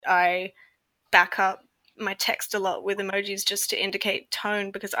I back up my text a lot with emojis just to indicate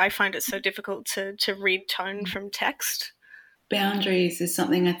tone, because I find it so difficult to read tone from text. Boundaries is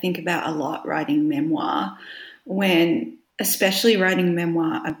something I think about a lot writing memoir, especially writing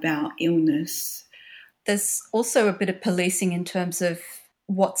memoir about illness. There's also a bit of policing in terms of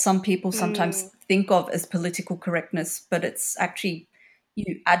what some people sometimes think of as political correctness, but it's actually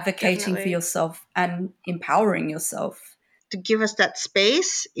you advocating for yourself and empowering yourself. To give us that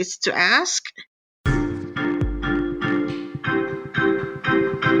space is to ask.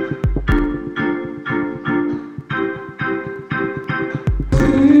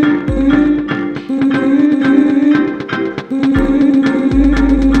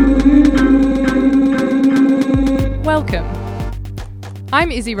 Welcome.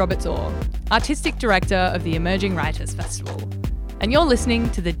 I'm Izzy Roberts-Orr, Artistic Director of the Emerging Writers Festival, and you're listening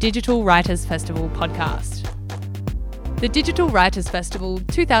to the Digital Writers Festival podcast. The Digital Writers Festival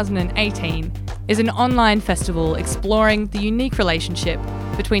 2018 is an online festival exploring the unique relationship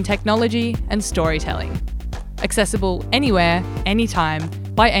between technology and storytelling, accessible anywhere, anytime,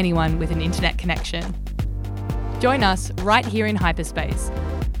 by anyone with an internet connection. Join us right here in hyperspace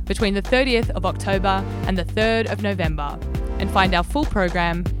between the 30th of October and the 3rd of November, and find our full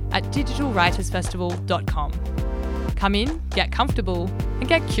program at digitalwritersfestival.com. Come in, get comfortable, and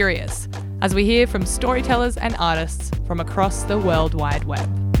get curious as we hear from storytellers and artists from across the World Wide Web.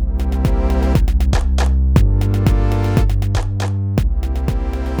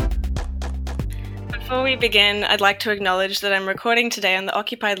 Before we begin, I'd like to acknowledge that I'm recording today on the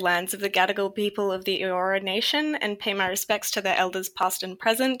occupied lands of the Gadigal people of the Eora Nation and pay my respects to their elders past and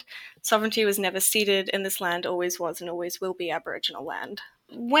present. Sovereignty was never ceded, and this land always was and always will be Aboriginal land.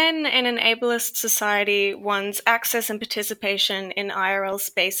 When in an ableist society, one's access and participation in IRL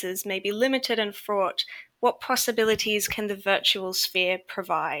spaces may be limited and fraught, what possibilities can the virtual sphere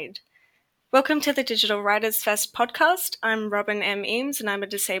provide? Welcome to the Digital Writers Fest podcast. I'm Robin M. Eames, and I'm a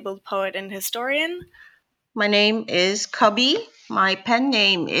disabled poet and historian. My name is Cubby. My pen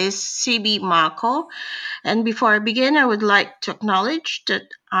name is CB Mako. And before I begin, I would like to acknowledge that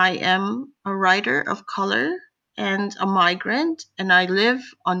I am a writer of color and a migrant, and I live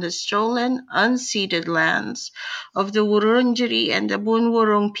on the stolen, unceded lands of the Wurundjeri and the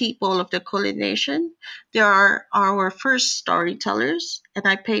Boonwurrung people of the Kulin Nation. They are our first storytellers, and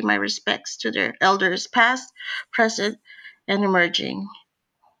I pay my respects to their elders past, present, and emerging.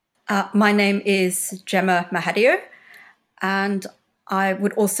 My name is Gemma Mahadio, and I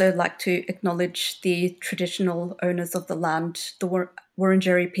would also like to acknowledge the traditional owners of the land, the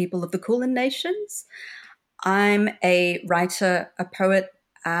Wurundjeri people of the Kulin Nations. I'm a writer, a poet,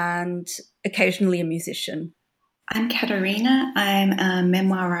 and occasionally a musician. I'm Katarina. I'm a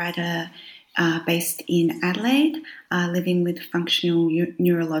memoir writer based in Adelaide, living with functional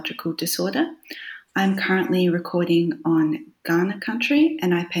neurological disorder. I'm currently recording on Kaurna country,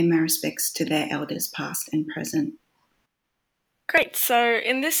 and I pay my respects to their elders past and present. Great. So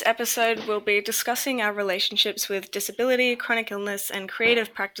in this episode, we'll be discussing our relationships with disability, chronic illness, and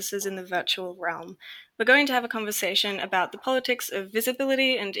creative practices in the virtual realm. We're going to have a conversation about the politics of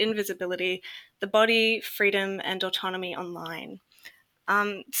visibility and invisibility, the body, freedom, and autonomy online.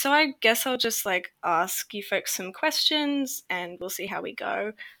 So I guess I'll just ask you folks some questions, and we'll see how we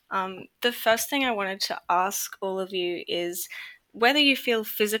go. The first thing I wanted to ask all of you is whether you feel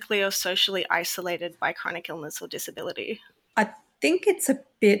physically or socially isolated by chronic illness or disability. I think it's a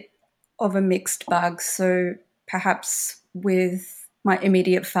bit of a mixed bag. So perhaps with my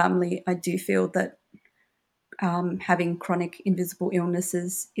immediate family, I do feel that having chronic invisible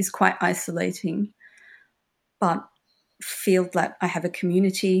illnesses is quite isolating, but feel that I have a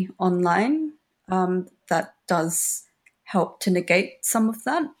community online that does help to negate some of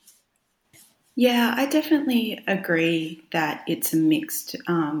that. Yeah, I definitely agree that it's a mixed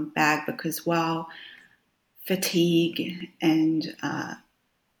bag, because while fatigue and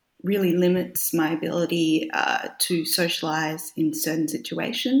really limits my ability to socialize in certain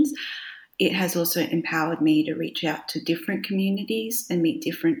situations, it has also empowered me to reach out to different communities and meet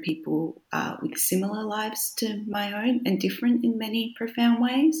different people with similar lives to my own and different in many profound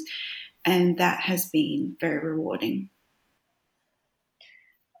ways. And that has been very rewarding.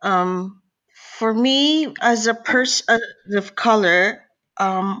 For me, as a person of color,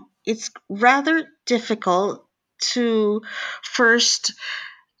 it's rather difficult to first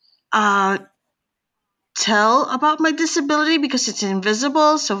tell about my disability because it's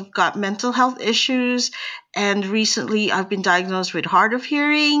invisible. So I've got mental health issues, and recently I've been diagnosed with hard of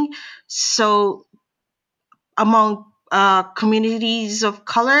hearing. So among communities of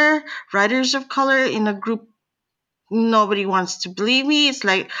color, writers of color in a group nobody wants to believe me. It's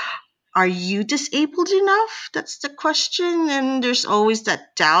like, are you disabled enough? That's the question. And there's always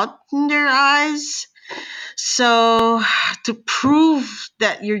that doubt in their eyes. So to prove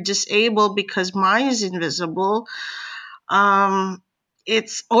that you're disabled because mine is invisible,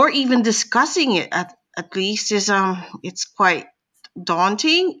 it's, or even discussing it at least is it's quite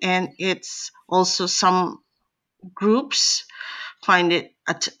daunting, and it's also some groups find it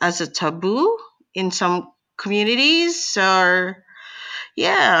as a taboo in some communities. Or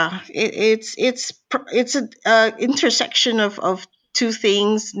yeah, it's a intersection of two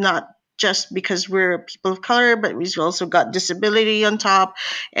things, not just because we're people of color, but we've also got disability on top,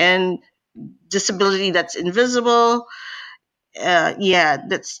 and disability that's invisible. Yeah,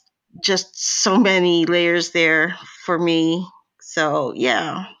 that's just so many layers there for me. So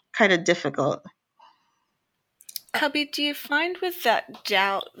yeah, kind of difficult. Cubby, do you find with that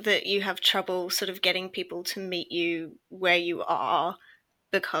doubt that you have trouble sort of getting people to meet you where you are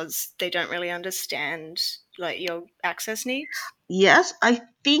because they don't really understand like your access needs? Yes, I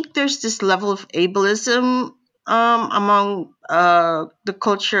think there's this level of ableism among the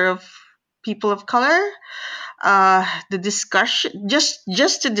culture of people of color. The discussion,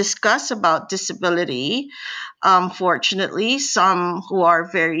 just to discuss about disability, fortunately, some who are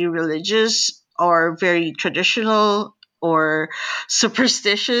very religious or very traditional or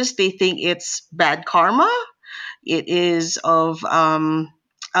superstitious, they think it's bad karma. It is of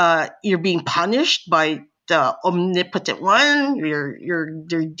you're being punished by the omnipotent one, your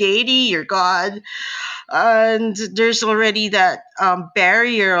deity, your God, and there's already that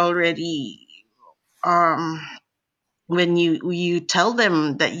barrier already. Um, when you tell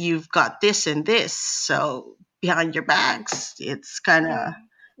them that you've got this and this, so behind your backs, it's kind of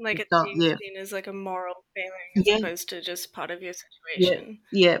Like it's not, being yeah, seen as like a moral failing as yeah, opposed to just part of your yeah, situation.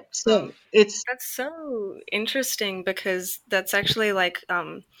 yeah. So it's That's so interesting because that's actually like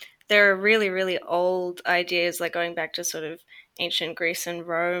there are really, really old ideas, like going back to sort of ancient Greece and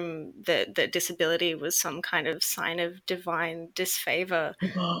Rome, that disability was some kind of sign of divine disfavor.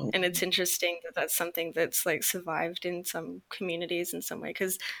 And it's interesting that that's something that's like survived in some communities in some way,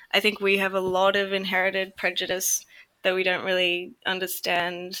 because I think we have a lot of inherited prejudice that we don't really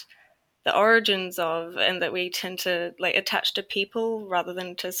understand the origins of, and that we tend to like attach to people rather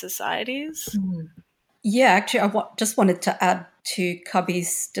than to societies. Yeah, actually, just wanted to add to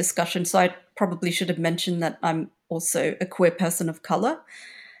Cubby's discussion. So I probably should have mentioned that I'm also a queer person of color.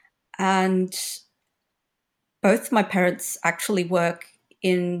 And both my parents actually work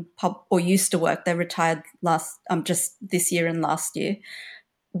in pub, or used to work. They retired just this year and last year.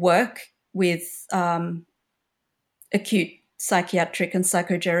 Work with acute psychiatric and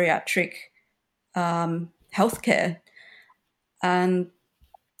psychogeriatric healthcare, and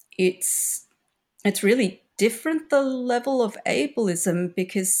it's really different, the level of ableism,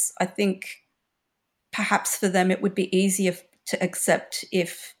 because I think perhaps for them it would be easier to accept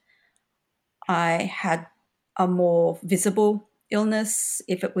if I had a more visible illness,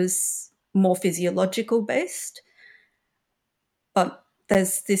 if it was more physiological based. But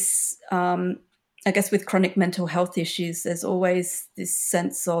there's this, I guess, with chronic mental health issues, there's always this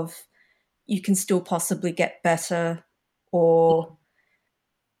sense of you can still possibly get better, or,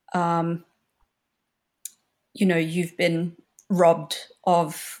 you've been robbed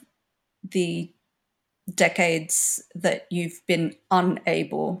of the decades that you've been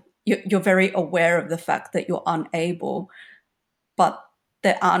unable. You're very aware of the fact that you're unable, but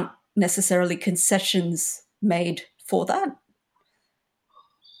there aren't necessarily concessions made for that.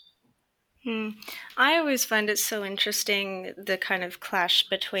 I always find it so interesting, the kind of clash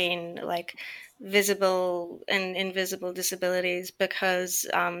between like visible and invisible disabilities, because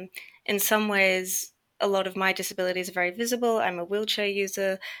in some ways a lot of my disabilities are very visible. I'm a wheelchair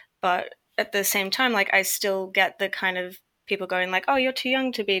user, but at the same time, like I still get the kind of people going like, oh, you're too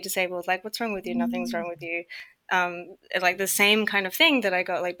young to be disabled, like what's wrong with you, nothing's wrong with you, like the same kind of thing that I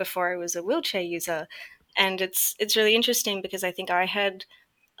got like before I was a wheelchair user. And it's really interesting because I think I had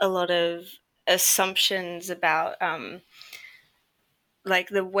a lot of assumptions about like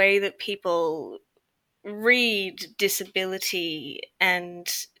the way that people read disability, and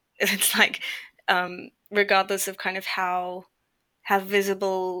it's like regardless of kind of how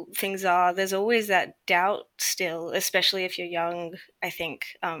visible things are, there's always that doubt still, especially if you're young, I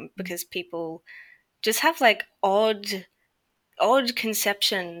think, because people just have like odd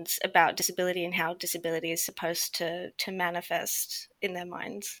conceptions about disability and how disability is supposed to manifest in their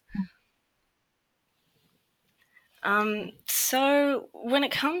minds. So when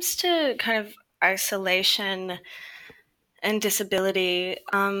it comes to kind of isolation and disability,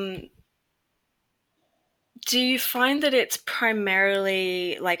 Do you find that it's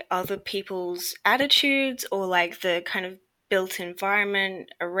primarily like other people's attitudes or like the kind of built environment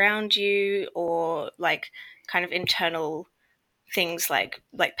around you or like kind of internal things like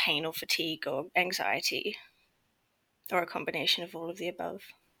pain or fatigue or anxiety or a combination of all of the above?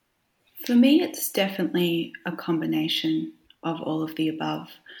 For me, it's definitely a combination of all of the above.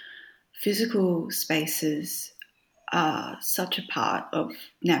 Physical spaces are such a part of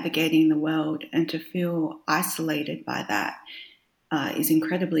navigating the world, and to feel isolated by that is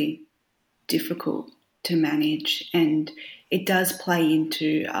incredibly difficult to manage, and it does play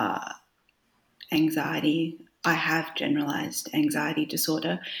into anxiety. I have generalized anxiety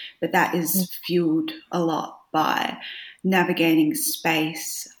disorder, but that is fueled a lot by navigating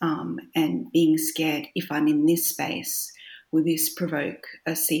space and being scared if I'm in this space, will this provoke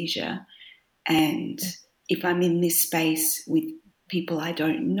a seizure? And if I'm in this space with people I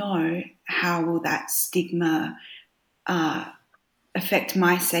don't know, how will that stigma affect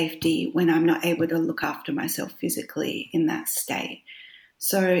my safety when I'm not able to look after myself physically in that state?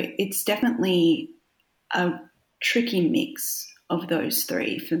 So it's definitely a tricky mix of those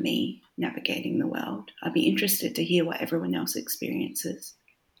three for me, navigating the world. I'd be interested to hear what everyone else experiences.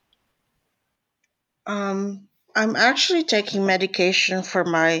 I'm actually taking medication for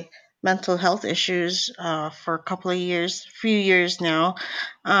my mental health issues for a few years now.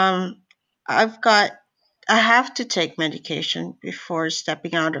 I have to take medication before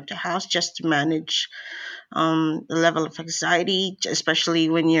stepping out of the house just to manage the level of anxiety, especially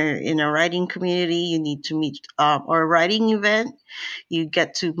when you're in a writing community. You need to meet or a writing event. You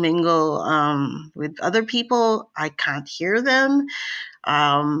get to mingle with other people. I can't hear them.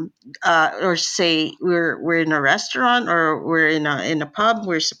 Or say we're in a restaurant or we're in a pub.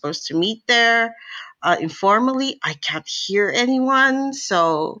 We're supposed to meet there informally. I can't hear anyone,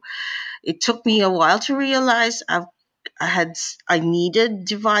 so it took me a while to realize I needed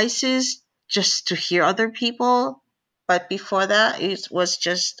devices just to hear other people. But before that, it was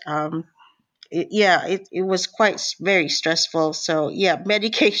just it was very stressful. So yeah,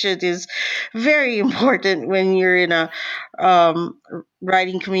 medication is very important when you're in a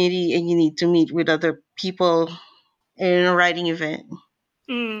writing community and you need to meet with other people in a writing event.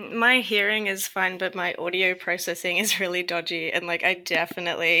 My hearing is fine, but my audio processing is really dodgy, and like I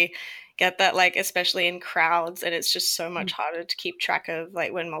definitely get that, like especially in crowds, and it's just so much harder to keep track of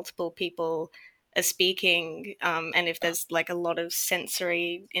like when multiple people are speaking, and if there's like a lot of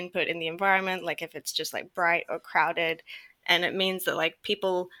sensory input in the environment, like if it's just like bright or crowded, and it means that like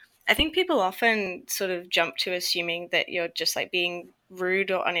I think people often sort of jump to assuming that you're just like being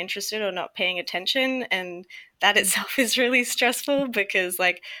rude or uninterested or not paying attention, and that itself is really stressful because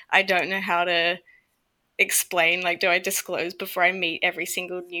like I don't know how to explain, like do I disclose before I meet every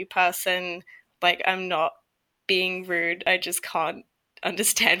single new person like I'm not being rude, I just can't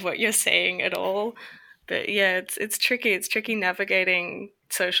understand what you're saying at all. But yeah, it's tricky navigating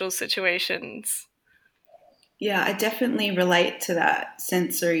social situations. Yeah, I definitely relate to that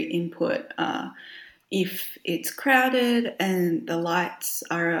sensory input. If it's crowded and the lights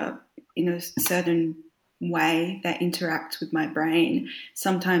are in a certain way that interacts with my brain,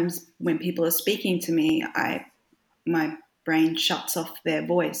 sometimes when people are speaking to me, my brain shuts off their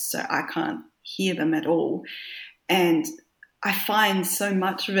voice, so I can't hear them at all. And I find so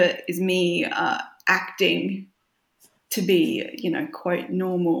much of it is me acting to be, quote,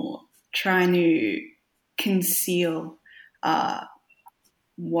 normal, trying to conceal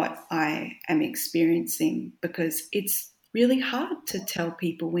what I am experiencing, because it's really hard to tell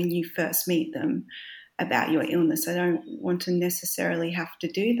people when you first meet them about your illness. I don't want to necessarily have to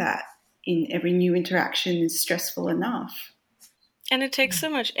do that. In every new interaction is stressful enough. And it takes so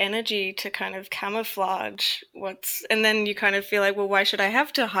much energy to kind of camouflage and then you kind of feel like, well, why should I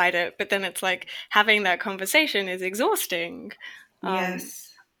have to hide it? But then it's like having that conversation is exhausting.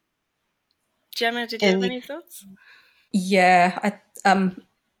 Yes. Gemma, did you have any thoughts? Yeah,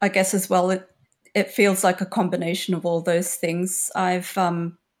 I guess as well, it feels like a combination of all those things. I've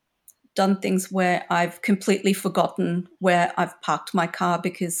done things where I've completely forgotten where I've parked my car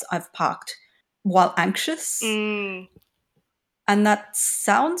because I've parked while anxious. And that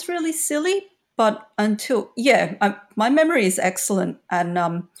sounds really silly, but my memory is excellent. And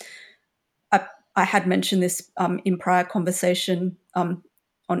I had mentioned this in prior conversation on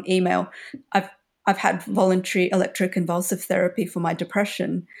email. I've had voluntary electroconvulsive therapy for my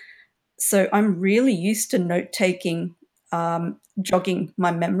depression. So I'm really used to note-taking, jogging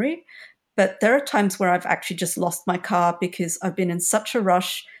my memory. But there are times where I've actually just lost my car because I've been in such a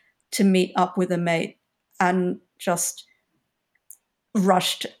rush to meet up with a mate and just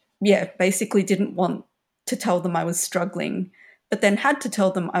rushed. Yeah, basically didn't want to tell them I was struggling, but then had to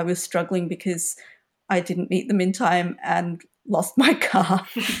tell them I was struggling because I didn't meet them in time and lost my car.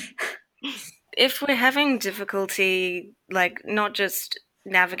 If we're having difficulty, like not just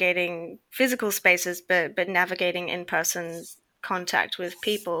navigating physical spaces, but navigating in-person contact with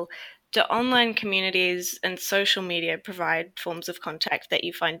people, do online communities and social media provide forms of contact that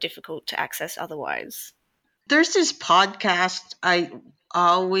you find difficult to access otherwise? There's this podcast I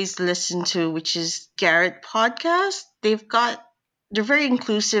always listen to, which is Garrett Podcast. They're very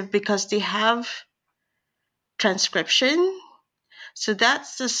inclusive because they have transcription. So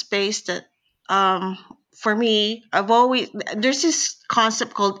that's the space that, for me, there's this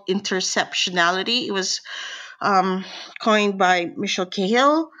concept called interceptionality. It was coined by Michelle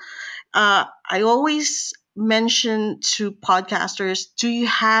Cahill. I always mention to podcasters, do you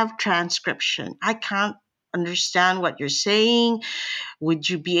have transcription? I can't understand what you're saying. Would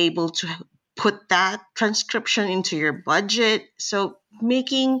you be able to put that transcription into your budget? So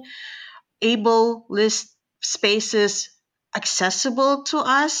making able list spaces accessible to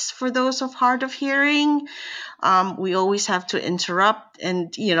us for those of hard of hearing. We always have to interrupt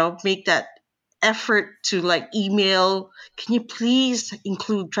and make that effort to like email, can you please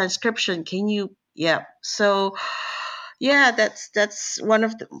include transcription, can you, yeah. So yeah, that's one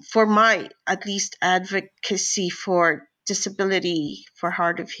of the, for my at least advocacy for disability for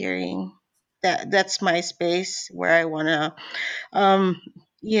hard of hearing, that's my space where I want to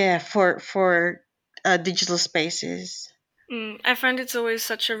for digital spaces. I find it's always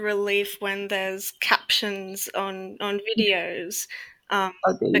such a relief when there's captions on videos,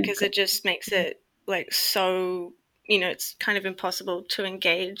 because it just makes it like so, it's kind of impossible to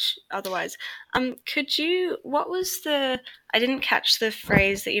engage otherwise. I didn't catch the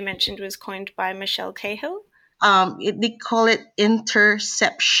phrase that you mentioned was coined by Michelle Cahill. They call it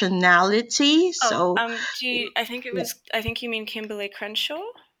interceptionality. I think you mean Kimberly Crenshaw?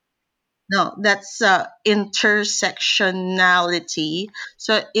 No, that's intersectionality.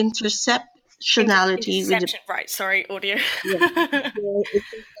 So interceptionality. Right, sorry, audio.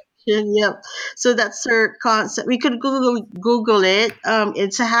 Yep. So that's her concept. We could Google it.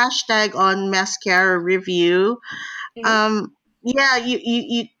 It's a hashtag on Mascara Review. Yeah,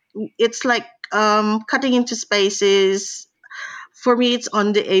 you it's like cutting into spaces. For me, it's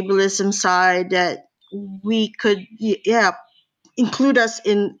on the ableism side that we could include us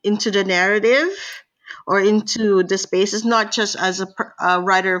into the narrative or into the spaces, not just as a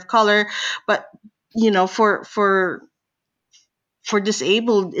writer of color, but for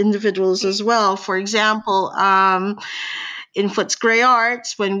disabled individuals as well. For example, in Footscray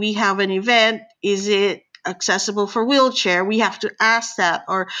Arts, when we have an event, is it accessible for wheelchair? We have to ask that,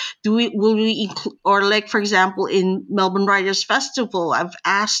 or will we include, or like for example in Melbourne Writers Festival, I've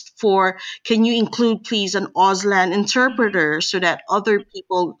asked for, can you include please an Auslan interpreter so that other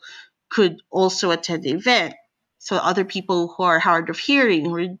people could also attend the event, so other people who are hard of hearing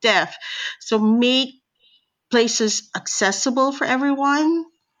or deaf, so make places accessible for everyone.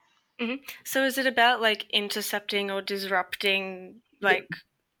 So is it about like intercepting or disrupting like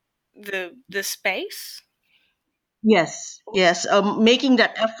the space? Yes. Making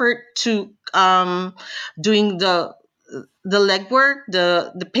that effort to doing the legwork,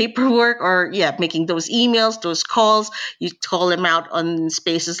 the paperwork, or making those emails, those calls. You call them out on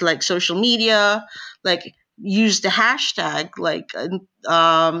spaces like social media, like use the hashtag, like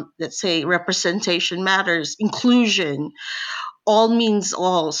let's say representation matters, inclusion. All means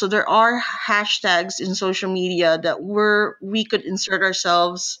all. So there are hashtags in social media that we could insert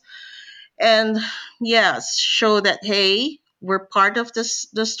ourselves and show that, hey, we're part of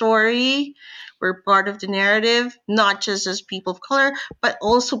the story, we're part of the narrative, not just as people of color, but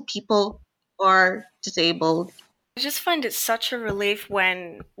also people who are disabled. I just find it such a relief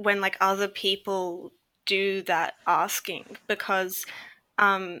when like other people do that asking, because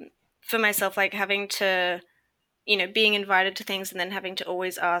for myself, like having to, being invited to things and then having to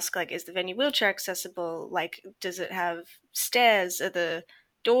always ask, like, is the venue wheelchair accessible? Like, does it have stairs? Are the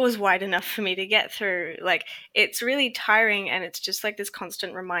doors wide enough for me to get through? Like, it's really tiring, and it's just like this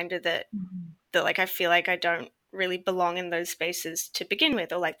constant reminder that like I feel like I don't really belong in those spaces to begin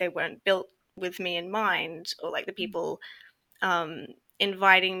with, or like they weren't built with me in mind, or like the people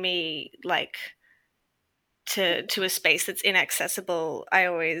inviting me like to a space that's inaccessible.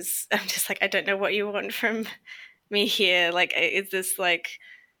 I'm just like, I don't know what you want from me here. Like, is this like,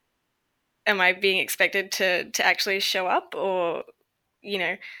 am I being expected to actually show up, or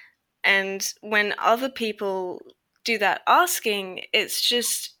and when other people do that asking, it's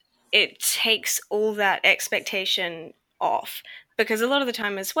just, it takes all that expectation off, because a lot of the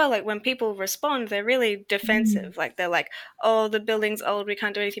time as well, like when people respond, they're really defensive. Like they're like, oh, the building's old, we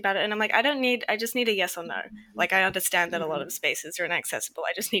can't do anything about it. And I'm like, I just need a yes or no. Like I understand that a lot of spaces are inaccessible.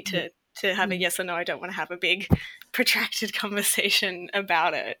 I just need to have a yes or no. I don't want to have a big protracted conversation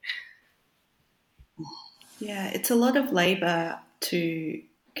about it. Yeah, it's a lot of labor to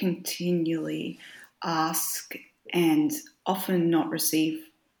continually ask and often not receive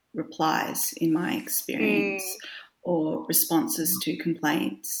replies, in my experience, or responses to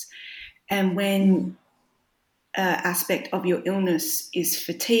complaints. And when an aspect of your illness is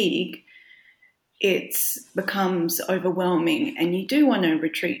fatigue, it becomes overwhelming, and you do want to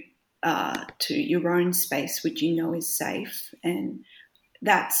retreat to your own space, which you know is safe. And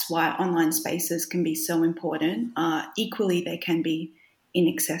that's why online spaces can be so important. Equally, they can be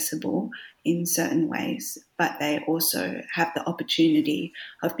inaccessible in certain ways, but they also have the opportunity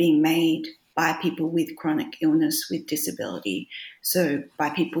of being made by people with chronic illness, with disability, so by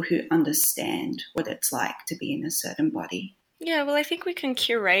people who understand what it's like to be in a certain body. Yeah, well, I think we can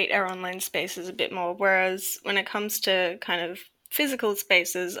curate our online spaces a bit more, whereas when it comes to kind of physical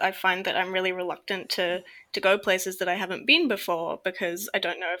spaces, I find that I'm really reluctant to go places that I haven't been before, because I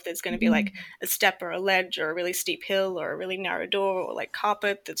don't know if there's going to be like a step or a ledge or a really steep hill or a really narrow door or like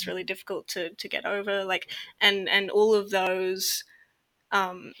carpet that's really difficult to get over, like, and all of those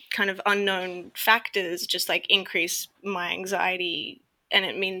kind of unknown factors just like increase my anxiety, and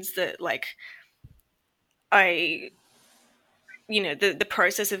it means that like the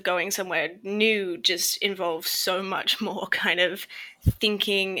process of going somewhere new just involves so much more kind of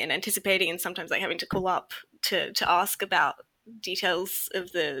thinking and anticipating, and sometimes like having to call up to ask about details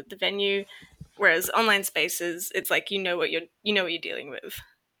of the venue. Whereas online spaces, it's like you know what you're dealing with.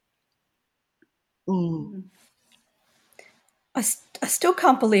 I still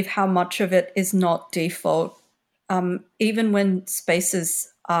can't believe how much of it is not default. Even when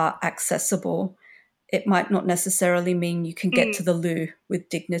spaces are accessible, it might not necessarily mean you can get to the loo with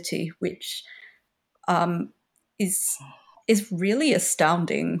dignity, which is really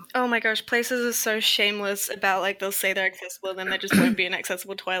astounding. Oh my gosh, places are so shameless about like they'll say they're accessible, then there just won't be an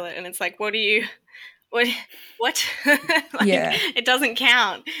accessible toilet, and it's like, what? Like, yeah, it doesn't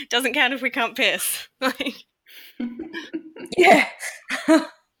count. It doesn't count if we can't piss. Like, yeah.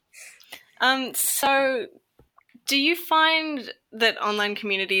 So do you find that online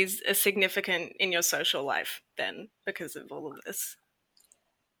communities are significant in your social life then because of all of this?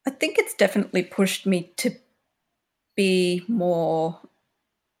 I think it's definitely pushed me to be more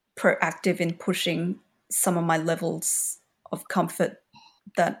proactive in pushing some of my levels of comfort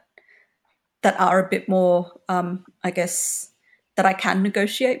that are a bit more, I guess, that I can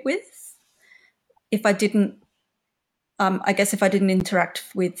negotiate with. If I didn't interact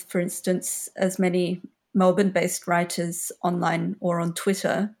with, for instance, as many Melbourne-based writers online or on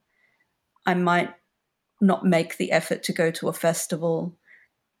Twitter, I might not make the effort to go to a festival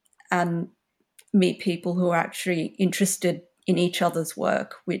and meet people who are actually interested in each other's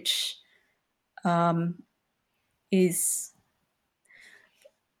work, which is,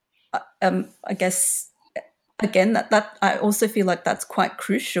 I guess, again, that I also feel like that's quite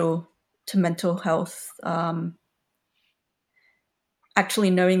crucial to mental health. Actually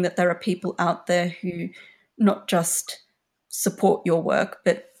knowing that there are people out there who not just support your work,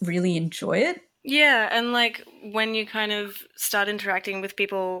 but really enjoy it. Yeah, and like when you kind of start interacting with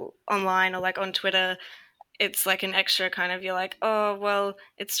people online or like on Twitter, it's like an extra kind of, you're like, oh, well,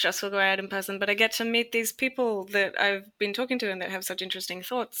 it's stressful going out in person, but I get to meet these people that I've been talking to and that have such interesting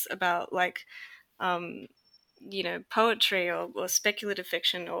thoughts about like, poetry or speculative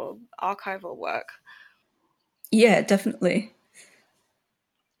fiction or archival work. Yeah, definitely.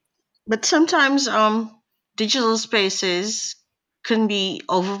 But sometimes digital spaces can be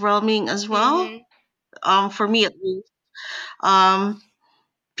overwhelming as well. Mm-hmm. For me at least,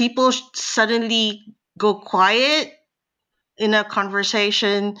 people suddenly go quiet in a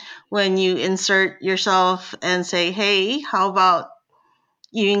conversation when you insert yourself and say, hey, how about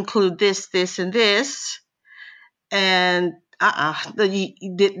you include this, this, and this? And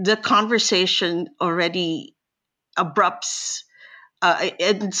the conversation already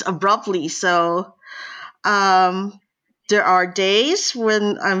ends abruptly. So there are days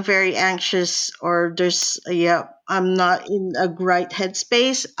when I'm very anxious or I'm not in a right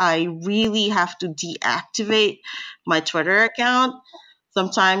headspace. I really have to deactivate my Twitter account.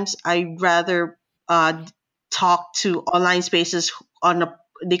 Sometimes I'd rather talk to online spaces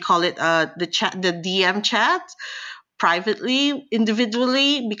they call it the DM chat privately,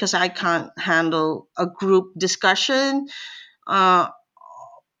 individually, because I can't handle a group discussion.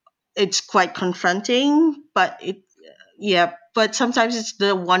 It's quite confronting, but but sometimes it's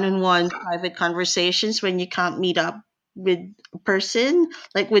the one-on-one private conversations when you can't meet up with a person.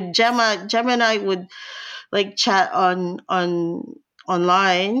 Like with Gemma and I would like chat on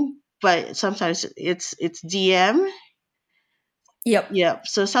online, but sometimes it's DM. Yep. Yep.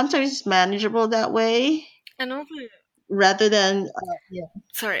 So sometimes it's manageable that way And also, rather than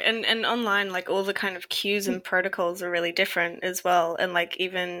sorry, and online, like all the kind of cues and protocols are really different as well, and like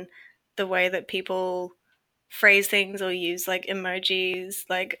even the way that people phrase things or use like emojis.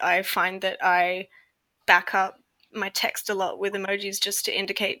 Like I find that I back up my text a lot with emojis just to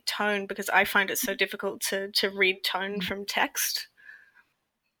indicate tone because I find it so difficult to read tone from text.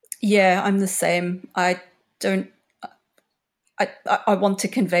 Yeah, I'm the same. I don't. I want to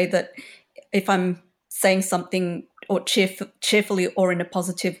convey that if I'm saying something or cheerfully or in a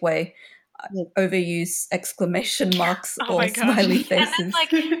positive way, I overuse exclamation marks Oh or my gosh. smiley And faces. that's like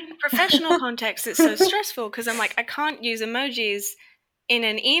professional context, it's so stressful because I'm like, I can't use emojis in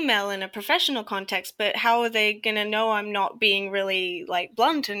an email in a professional context, but how are they going to know I'm not being really like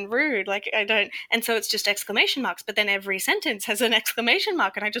blunt and rude? Like I don't, and so it's just exclamation marks, but then every sentence has an exclamation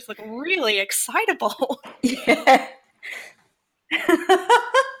mark and I just look really excitable. Yeah.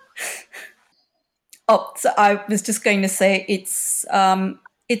 Oh, so I was just going to say it's a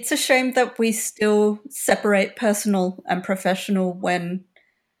shame that we still separate personal and professional when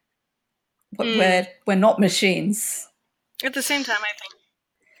we're not machines. At the same time, I think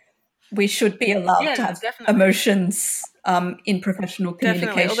We should be allowed to have definitely. emotions in professional communication.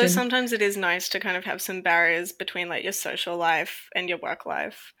 Definitely. Although sometimes it is nice to kind of have some barriers between like your social life and your work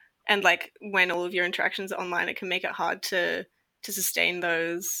life. And like when all of your interactions are online, it can make it hard to sustain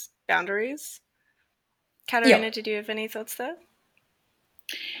those boundaries. Katarina, did you have any thoughts there?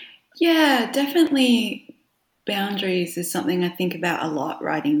 Yeah, definitely boundaries is something I think about a lot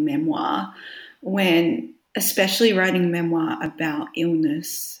writing memoir, when especially writing memoir about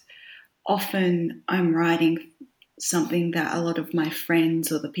illness. Often I'm writing something that a lot of my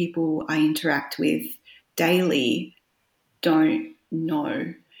friends or the people I interact with daily don't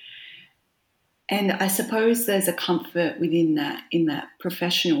know. And I suppose there's a comfort within that, in that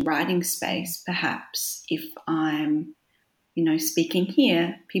professional writing space. Perhaps if I'm, speaking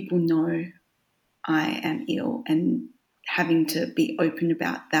here, people know I am ill, and having to be open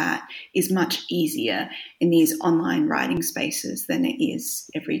about that is much easier in these online writing spaces than it is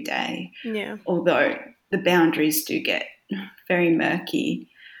every day. Yeah. Although the boundaries do get very murky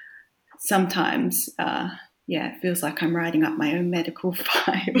sometimes. It feels like I'm writing up my own medical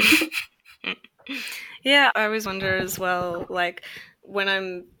file. Yeah, I always wonder as well, like when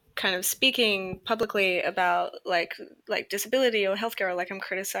I'm kind of speaking publicly about like disability or healthcare, or like I'm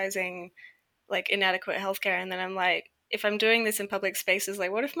criticizing like inadequate healthcare, and then I'm like, if I'm doing this in public spaces,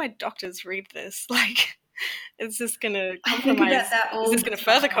 like what if my doctors read this? Like, is this going to compromise? Is this going to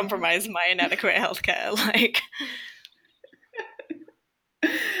further compromise my inadequate healthcare? Like,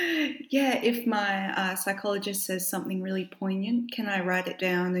 yeah, if my psychologist says something really poignant, can I write it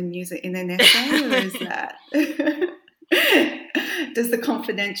down and use it in an essay, or is that does the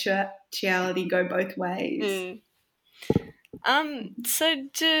confidentiality go both ways? So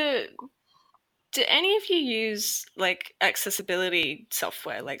do any of you use like accessibility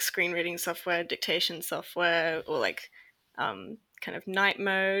software, like screen reading software, dictation software, or like kind of night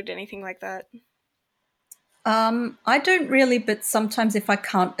mode, anything like that? I don't really, but sometimes if I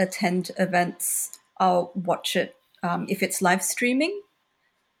can't attend events, I'll watch it. If it's live streaming,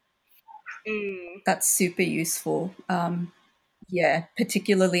 that's super useful.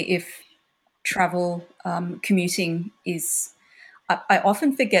 Particularly if travel, commuting is... I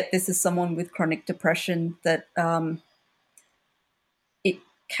often forget this as someone with chronic depression that it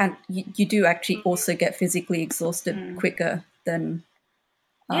can... You do actually also get physically exhausted quicker than...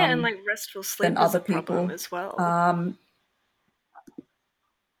 and like restful sleep than is other a problem people as well.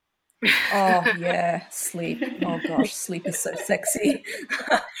 Oh, yeah, sleep. Oh, gosh, sleep is so sexy.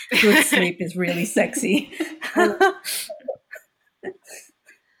 Good sleep is really sexy.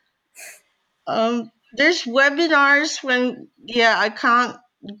 There's webinars when, I can't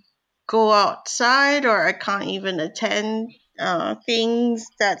go outside or I can't even attend things.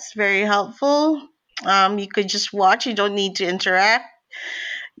 That's very helpful. You could just watch. You don't need to interact.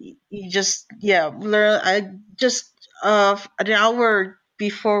 You just, learn. I just, an hour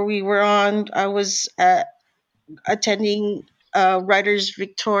before we were on, I was attending Writers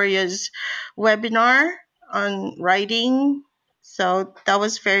Victoria's webinar on writing. So that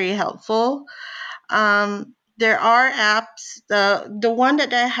was very helpful. There are apps. The one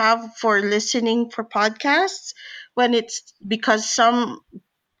that I have for listening for podcasts, when it's because some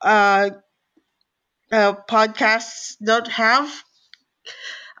podcasts don't have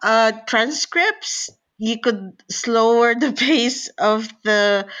transcripts, you could slower the pace of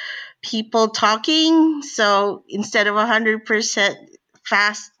the people talking. So instead of 100%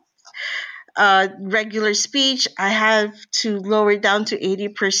 fast regular speech, I have to lower it down to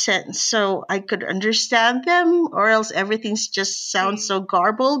 80% so I could understand them, or else everything's just sounds so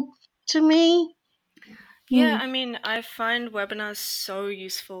garbled to me. Yeah, I mean, I find webinars so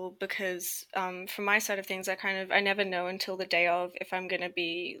useful because from my side of things, I never know until the day of if I'm going to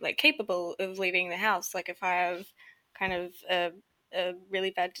be like capable of leaving the house. Like if I have kind of a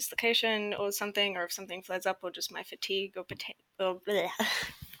really bad dislocation or something, or if something flares up, or just my fatigue or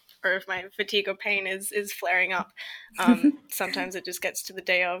or if my fatigue or pain is flaring up. Sometimes it just gets to the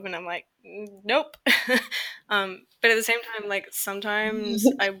day of and I'm like, nope. But at the same time, like sometimes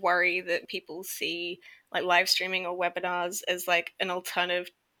I worry that people see like live streaming or webinars as like an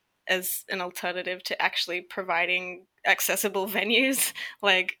alternative to actually providing accessible venues.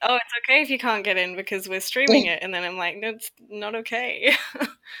 Like, oh, it's okay if you can't get in because we're streaming it. And then I'm like, no, it's not okay.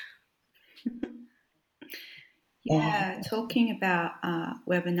 Yeah, talking about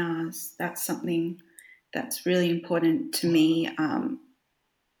webinars, that's something that's really important to me,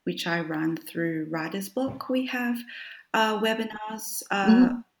 which I run through Writer's Block. We have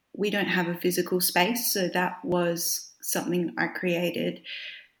webinars. We don't have a physical space, so that was something I created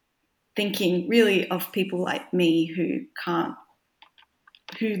thinking really of people like me who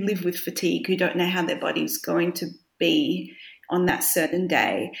live with fatigue, who don't know how their body's going to be on that certain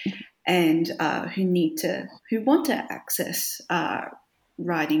day, and who want to access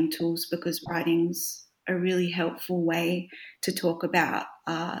writing tools, because writing's a really helpful way to talk about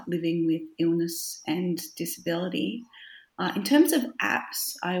living with illness and disability. In terms of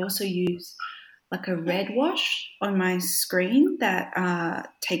apps, I also use like a red wash on my screen that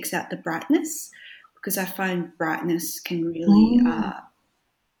takes out the brightness, because I find brightness can really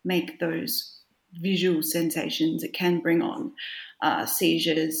make those visual sensations. It can bring on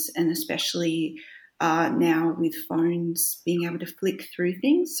seizures, and especially now with phones, being able to flick through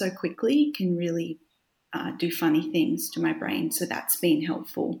things so quickly can really do funny things to my brain. So that's been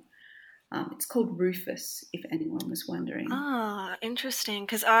helpful. It's called Rufus, if anyone was wondering. Ah, interesting.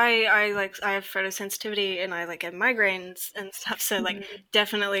 Because I have photosensitivity and I like get migraines and stuff. So like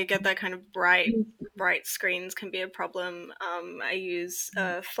definitely get that kind of bright screens can be a problem. I use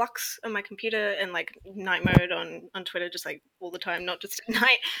Flux on my computer and like night mode on Twitter, just like all the time, not just at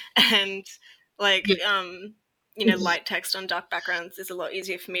night. And like light text on dark backgrounds is a lot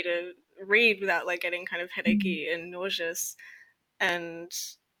easier for me to read without like getting kind of headachy and nauseous. And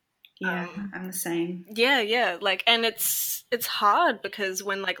yeah, I'm the same. Yeah. Like, and it's hard because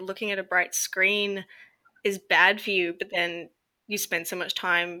when like looking at a bright screen is bad for you, but then you spend so much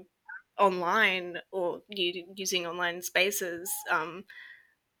time online or using online spaces.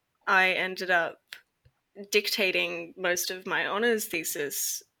 I ended up dictating most of my honors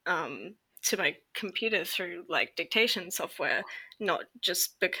thesis to my computer through like dictation software, not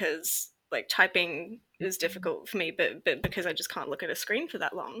just because like typing is difficult for me, but because I just can't look at a screen for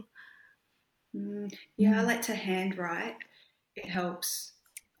that long. Yeah, I like to handwrite. It helps.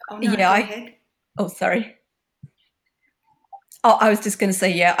 Oh, no, Yeah, go ahead. Oh, sorry. Oh, I was just going to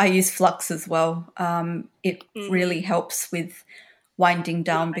say, yeah, I use Flux as well. It really helps with winding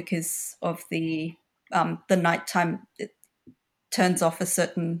down because of the nighttime. It turns off a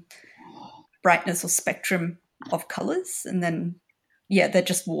certain brightness or spectrum of colors, and then they're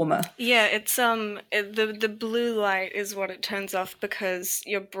just warmer. Yeah, it's the blue light is what it turns off because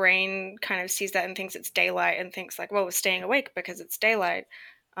your brain kind of sees that and thinks it's daylight and thinks like, well, we're staying awake because it's daylight.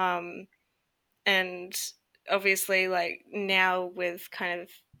 And obviously like now with kind of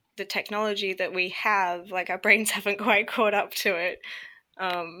the technology that we have, like our brains haven't quite caught up to it.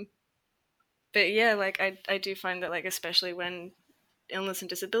 But yeah, like I do find that like especially when illness and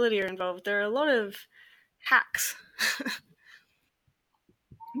disability are involved, there are a lot of hacks.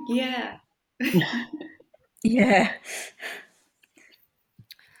 Yeah. Yeah.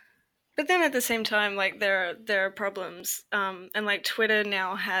 But then at the same time, like there are problems, and like Twitter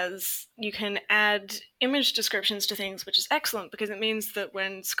now you can add image descriptions to things, which is excellent because it means that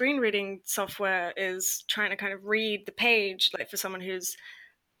when screen reading software is trying to kind of read the page, like for someone who's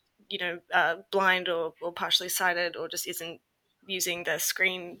blind or partially sighted or just isn't using their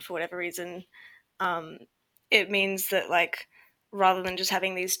screen for whatever reason, it means that like rather than just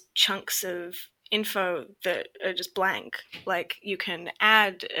having these chunks of info that are just blank, like you can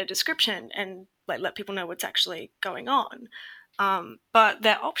add a description and like let people know what's actually going on, but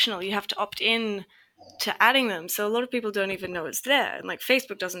they're optional. You have to opt in to adding them. So a lot of people don't even know it's there. And like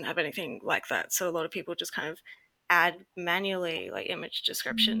Facebook doesn't have anything like that. So a lot of people just kind of add manually like image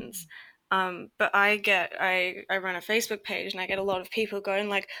descriptions. But I run a Facebook page and I get a lot of people going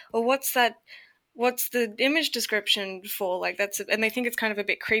like, oh, what's the image description for? Like and they think it's kind of a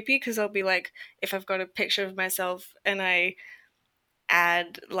bit creepy because I'll be like, if I've got a picture of myself and I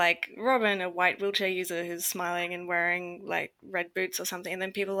add like Robin, a white wheelchair user who's smiling and wearing like red boots or something, and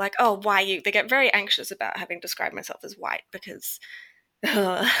then people are like, oh, why you? They get very anxious about having described myself as white because,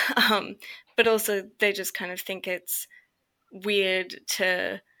 but also they just kind of think it's weird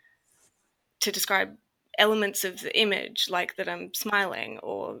to describe elements of the image, like that I'm smiling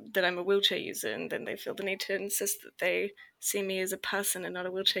or that I'm a wheelchair user, and then they feel the need to insist that they see me as a person and not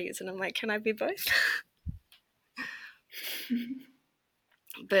a wheelchair user. And I'm like, can I be both?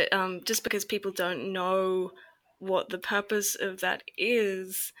 But just because people don't know what the purpose of that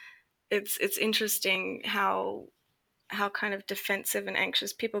is, it's interesting how kind of defensive and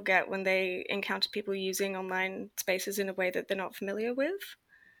anxious people get when they encounter people using online spaces in a way that they're not familiar with.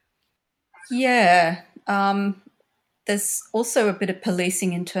 Yeah. There's also a bit of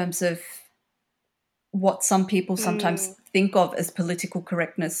policing in terms of what some people sometimes think of as political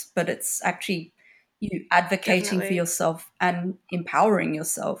correctness, but it's actually you advocating for yourself and empowering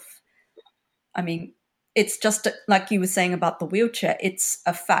yourself. I mean, it's just like you were saying about the wheelchair. It's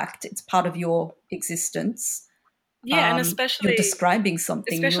a fact. It's part of your existence. Yeah, and especially you're describing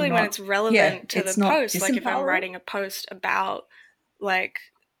something. Especially when it's relevant to the post. Like if I'm writing a post about like,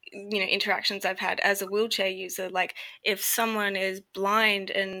 you know, interactions I've had as a wheelchair user, like if someone is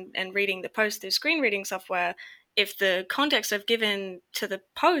blind and reading the post through screen reading software, if the context I've given to the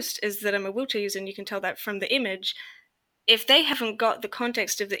post is that I'm a wheelchair user, and you can tell that from the image, if they haven't got the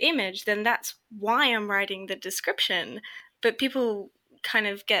context of the image, then that's why I'm writing the description. But people kind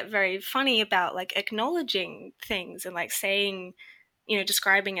of get very funny about like acknowledging things and like saying, you know,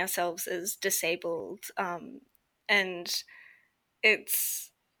 describing ourselves as disabled. And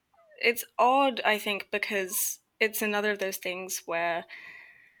it's odd, I think, because it's another of those things where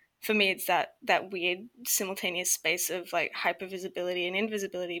for me it's that weird simultaneous space of like hypervisibility and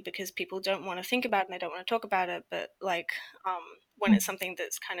invisibility, because people don't want to think about it and they don't want to talk about it, but like when it's something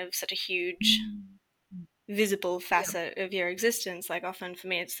that's kind of such a huge visible facet of your existence, like often for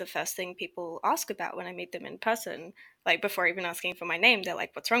me it's the first thing people ask about when I meet them in person. Like before even asking for my name, they're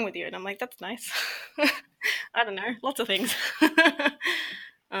like, what's wrong with you? And I'm like, that's nice. I don't know, lots of things.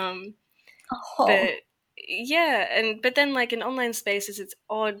 But yeah, but then like in online spaces it's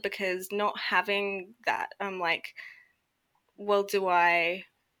odd because not having that, I'm like, well, do I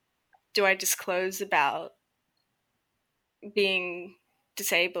disclose about being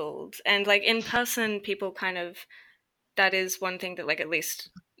disabled? And like in person people kind of, that is one thing that like at least,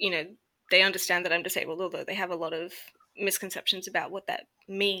 you know, they understand that I'm disabled, although they have a lot of misconceptions about what that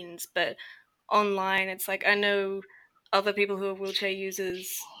means. But online it's like I know other people who are wheelchair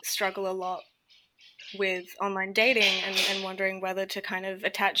users struggle a lot with online dating and wondering whether to kind of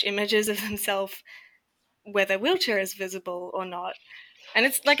attach images of themselves where their wheelchair is visible or not. And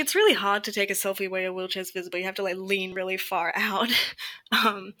it's like, it's really hard to take a selfie where your wheelchair is visible. You have to like lean really far out.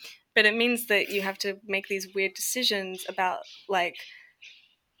 But it means that you have to make these weird decisions about like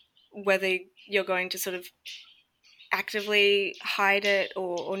whether you're going to sort of actively hide it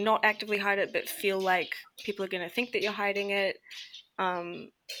or not actively hide it, but feel like people are going to think that you're hiding it. And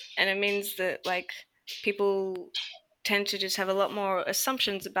it means that like people tend to just have a lot more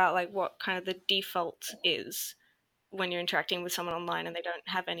assumptions about like what kind of the default is when you're interacting with someone online, and they don't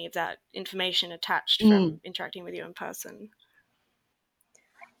have any of that information attached from interacting with you in person.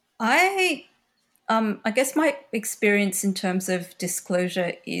 I guess my experience in terms of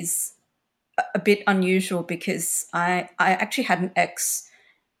disclosure is a bit unusual because I actually had an ex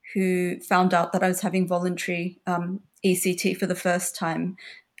who found out that I was having voluntary ECT for the first time,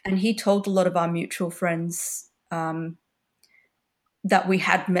 and he told a lot of our mutual friends that we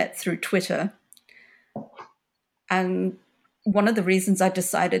had met through Twitter. And one of the reasons I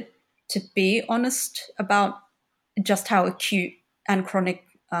decided to be honest about just how acute and chronic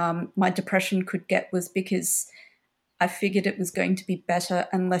my depression could get was because I figured it was going to be better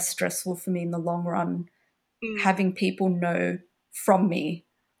and less stressful for me in the long run, having people know from me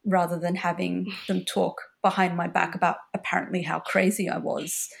rather than having them talk behind my back about apparently how crazy I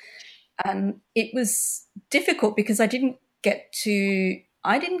was. And it was difficult because I didn't get to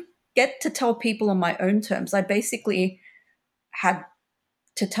tell people on my own terms. I basically had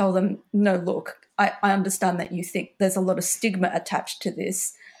to tell them, no, look, I understand that you think there's a lot of stigma attached to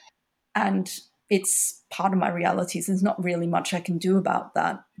this, and it's part of my reality. So there's not really much I can do about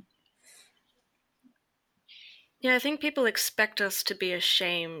that. Yeah, I think people expect us to be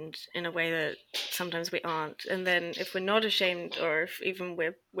ashamed in a way that sometimes we aren't. And then if we're not ashamed, or if even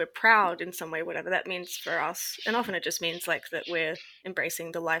we're proud in some way, whatever that means for us, and often it just means like that we're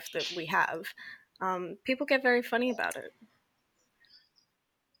embracing the life that we have, people get very funny about it.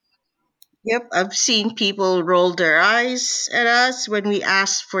 Yep, I've seen people roll their eyes at us when we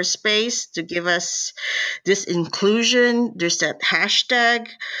ask for space to give us this inclusion. There's that hashtag,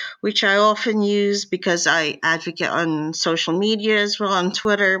 which I often use because I advocate on social media as well, on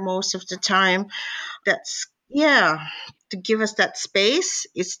Twitter most of the time. That's, yeah, to give us that space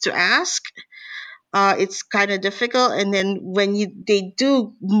is to ask. It's kind of difficult, and then when they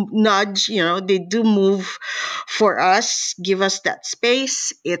do nudge, they do move for us, give us that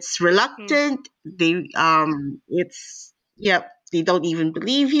space, it's reluctant. It's, yep, they don't even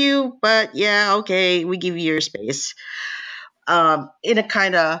believe you, but yeah, okay, we give you your space. In a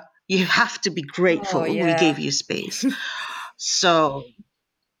kind of, you have to be Oh, grateful we yeah. gave you space. So,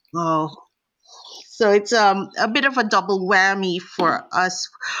 oh, so it's a bit of a double whammy for us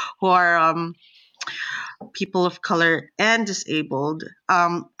who are people of color and disabled.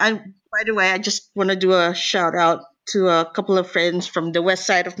 And by the way, I just want to do a shout out to a couple of friends from the west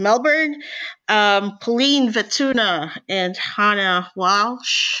side of Melbourne, Pauline Vetuna and Hannah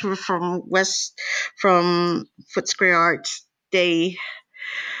Walsh from Footscray Arts. They,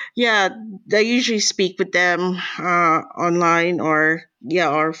 yeah, they usually speak with them online,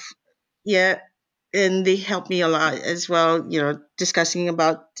 yeah, and they help me a lot as well. Discussing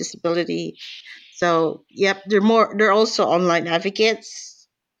about disability. So, yep, they're also online advocates,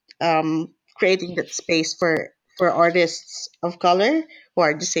 creating that space for artists of color who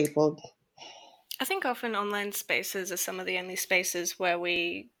are disabled. I think often online spaces are some of the only spaces where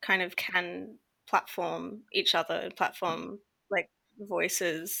we kind of can platform each other and platform like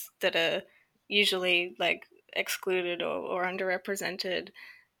voices that are usually like excluded or underrepresented.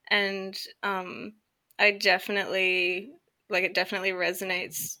 And I definitely like it definitely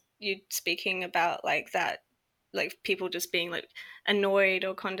resonates you speaking about like that, like people just being like annoyed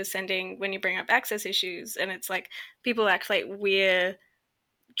or condescending when you bring up access issues, and it's like people act like we're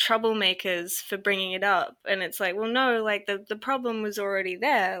troublemakers for bringing it up, and it's like, well, no, like the problem was already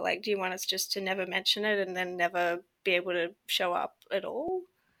there. Like, do you want us just to never mention it and then never be able to show up at all?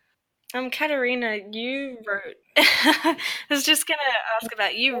 Katerina, you wrote. I was just gonna ask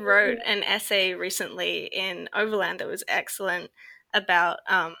about, you wrote an essay recently in Overland that was excellent about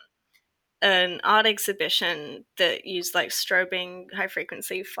an art exhibition that used like strobing, high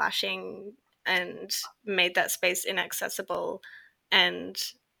frequency flashing, and made that space inaccessible. And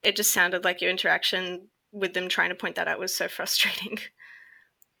it just sounded like your interaction with them trying to point that out was so frustrating.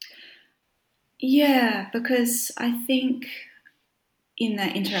 Yeah, because I think in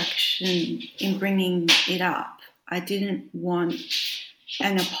that interaction, in bringing it up, I didn't want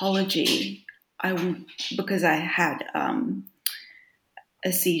an apology. Because I had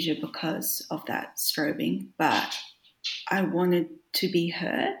a seizure because of that strobing, but I wanted to be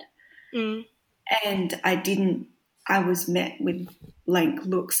heard. Mm. And I was met with blank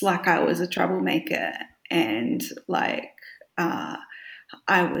looks, like I was a troublemaker, and like I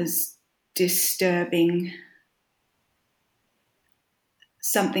was disturbing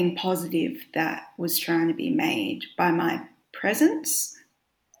something positive that was trying to be made by my presence.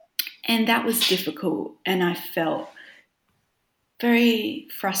 And that was difficult, and I felt very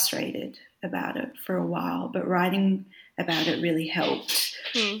frustrated about it for a while, but writing about it really helped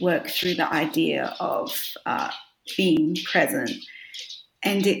work through the idea of being present.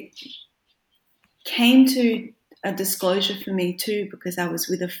 And it came to a disclosure for me too, because I was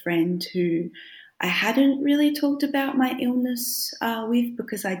with a friend who I hadn't really talked about my illness with,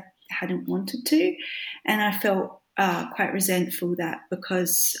 because I hadn't wanted to. And I felt quite resentful that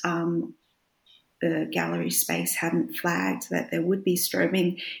because the gallery space hadn't flagged that there would be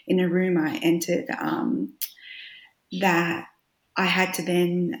strobing in a room I entered, that I had to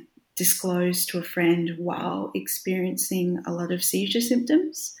then disclose to a friend while experiencing a lot of seizure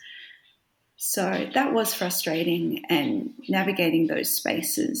symptoms. So that was frustrating, and navigating those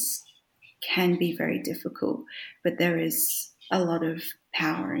spaces can be very difficult, but there is a lot of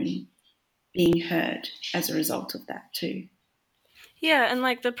power in being heard as a result of that too. Yeah, and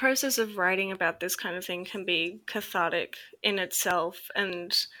like the process of writing about this kind of thing can be cathartic in itself,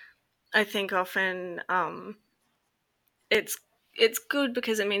 and I think often it's good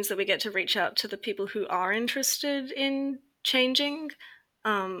because it means that we get to reach out to the people who are interested in changing,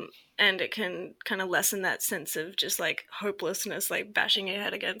 and it can kind of lessen that sense of just like hopelessness, like bashing your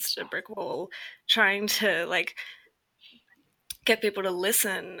head against a brick wall, trying to like get people to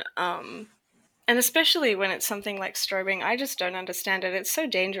listen. And especially when it's something like strobing, I just don't understand it. It's so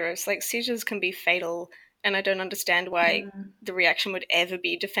dangerous. Like, seizures can be fatal, and I don't understand why the reaction would ever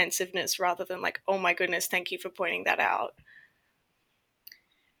be defensiveness rather than like, oh my goodness, thank you for pointing that out.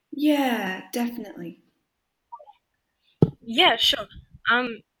 Yeah, definitely. Yeah, sure.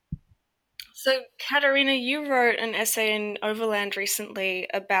 So, Katerina, you wrote an essay in Overland recently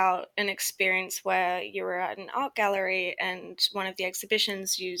about an experience where you were at an art gallery and one of the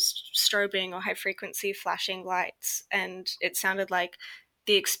exhibitions used strobing or high frequency flashing lights, and it sounded like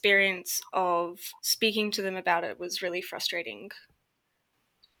the experience of speaking to them about it was really frustrating.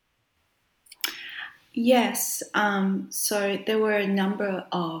 Yes, so there were a number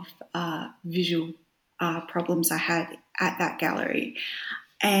of visual problems I had at that gallery,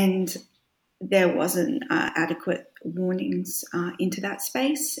 and there wasn't adequate warnings into that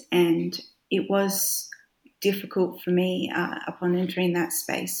space, and it was difficult for me upon entering that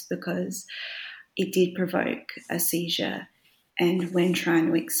space because it did provoke a seizure, and when trying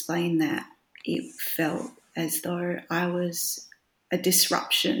to explain that, it felt as though I was a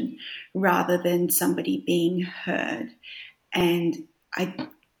disruption rather than somebody being heard. And I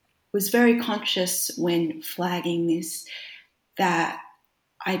was very conscious when flagging this that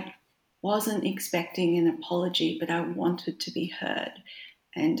I wasn't expecting an apology, but I wanted to be heard.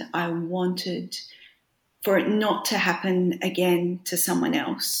 And I wanted for it not to happen again to someone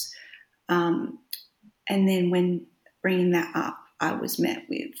else. And then when bringing that up, I was met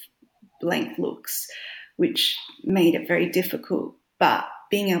with blank looks, which made it very difficult. But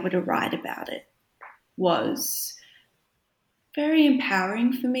being able to write about it was very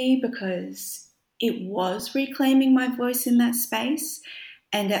empowering for me because it was reclaiming my voice in that space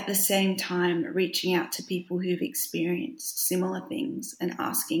and at the same time reaching out to people who've experienced similar things and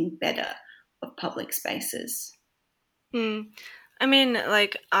asking better of public spaces. I mean,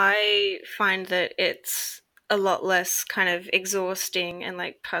 like, I find that it's a lot less kind of exhausting and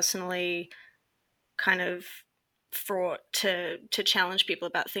like personally kind of fraught to challenge people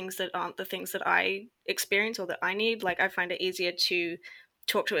about things that aren't the things that I experience or that I need. Like, I find it easier to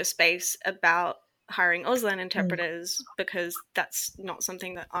talk to a space about hiring Auslan interpreters because that's not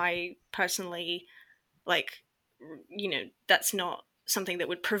something that I personally like, you know, that's not something that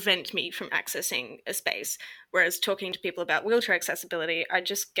would prevent me from accessing a space. Whereas talking to people about wheelchair accessibility, I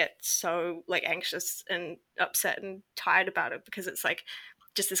just get so like anxious and upset and tired about it because it's like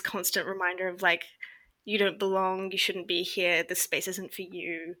just this constant reminder of like, you don't belong, you shouldn't be here, this space isn't for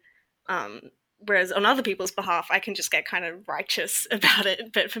you. Whereas on other people's behalf, I can just get kind of righteous about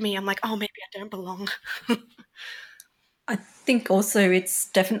it. But for me, I'm like, oh, maybe I don't belong. I think also it's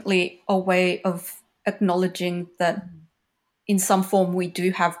definitely a way of acknowledging that in some form we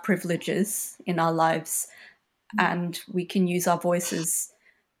do have privileges in our lives and we can use our voices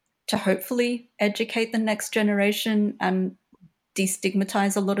to hopefully educate the next generation and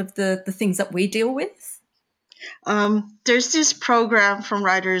destigmatize a lot of the things that we deal with. There's this program from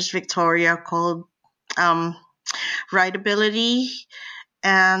Writers Victoria called Writability,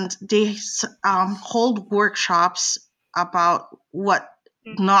 and they hold workshops about what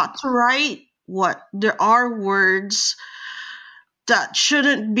not to write, what there are words that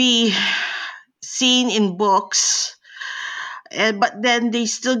shouldn't be seen in books, but then they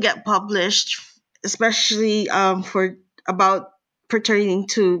still get published, especially for about pertaining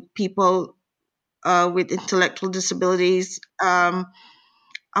to people with intellectual disabilities.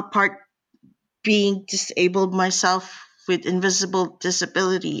 Apart being disabled myself with invisible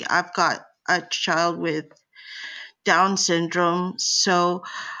disability, I've got a child with Down syndrome, so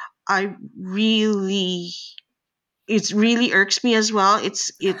I really it really irks me as well.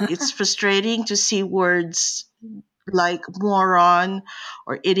 It's frustrating to see words like moron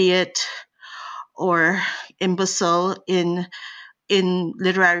or idiot or imbecile in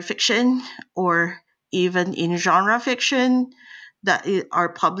literary fiction or even in genre fiction that are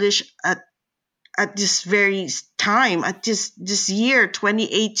published at this very time, at this year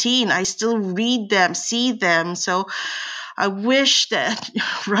 2018. I still read them, see them. So I wish that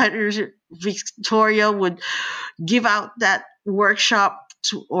Writers Victoria would give out that workshop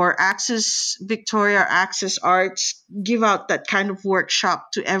to, or Access Victoria or Access Arts give out that kind of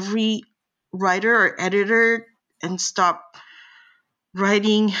workshop to every writer or editor and stop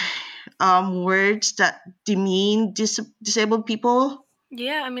writing words that demean disabled people.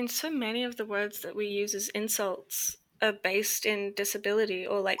 Yeah, I mean, so many of the words that we use as insults are based in disability,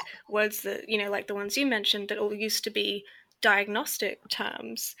 or like words that, you know, like the ones you mentioned that all used to be diagnostic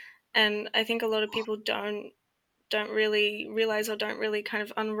terms. And I think a lot of people don't really realize or don't really kind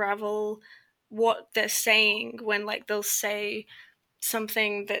of unravel what they're saying when like they'll say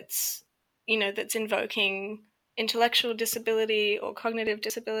something that's, that's invoking intellectual disability or cognitive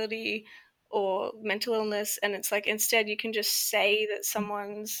disability or mental illness, and it's like instead you can just say that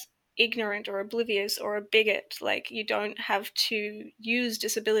someone's ignorant or oblivious or a bigot. Like, you don't have to use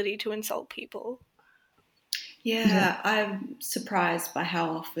disability to insult people. Yeah, I'm surprised by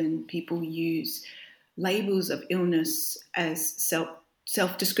how often people use labels of illness as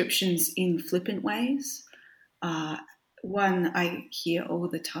self-descriptions in flippant ways. One I hear all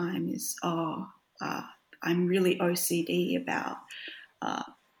the time is, I'm really OCD about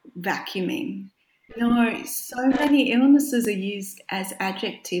vacuuming. No, so many illnesses are used as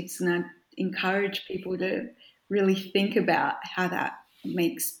adjectives, and I encourage people to really think about how that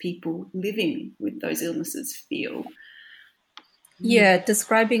makes people living with those illnesses feel. Yeah,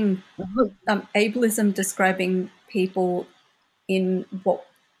 describing ableism, describing people in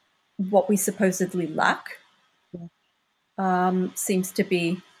what we supposedly lack, seems to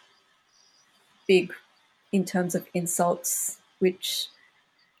be big in terms of insults, which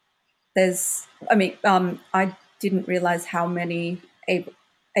I didn't realize how many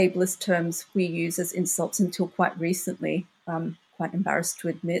ableist terms we use as insults until quite recently. Quite embarrassed to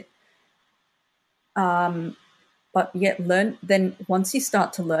admit. But yet then once you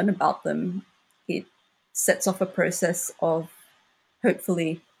start to learn about them, it sets off a process of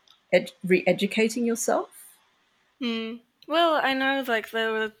hopefully re-educating yourself. Well, I know like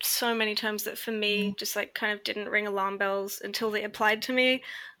there were so many terms that for me just like kind of didn't ring alarm bells until they applied to me.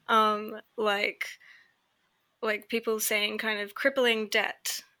 Like people saying kind of crippling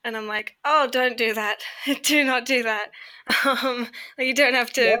debt. And I'm like, oh, don't do that. Do not do that. You don't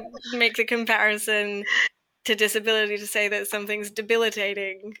have to make the comparison to disability to say that something's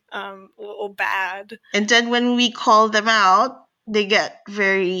debilitating or bad. And then when we call them out, they get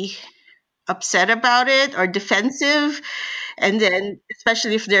very upset about it or defensive. And then,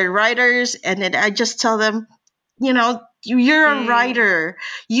 especially if they're writers, and then I just tell them, you're a writer.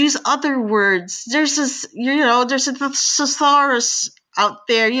 Use other words. There's a thesaurus out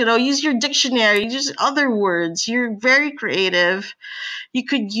there. Use your dictionary. Use other words. You're very creative. You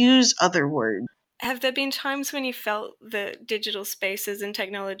could use other words. Have there been times when you felt that digital spaces and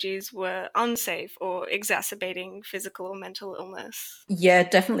technologies were unsafe or exacerbating physical or mental illness? Yeah,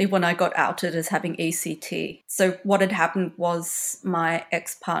 definitely when I got outed as having ECT. So what had happened was my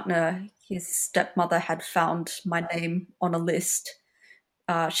ex-partner, his stepmother had found my name on a list.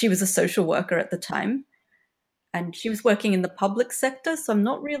 She was a social worker at the time, and she was working in the public sector, so I'm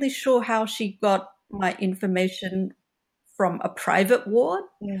not really sure how she got my information from a private ward.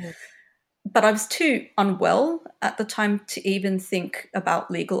 But I was too unwell at the time to even think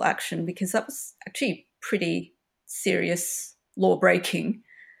about legal action, because that was actually pretty serious law breaking.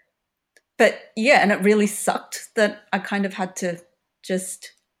 But yeah, and it really sucked that I kind of had to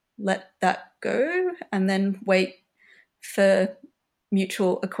just let that go and then wait for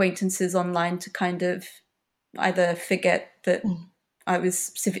mutual acquaintances online to kind of either forget that I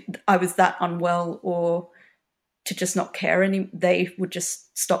was that unwell, or to just not care they would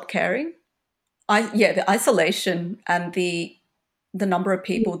just stop caring. The isolation and the number of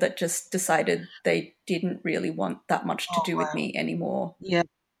people that just decided they didn't really want that much to do with me anymore. Yeah.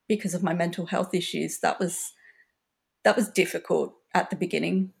 Because of my mental health issues. That was difficult at the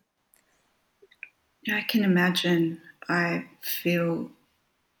beginning. Yeah, I can imagine. I feel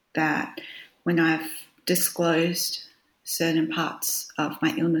that when I've disclosed certain parts of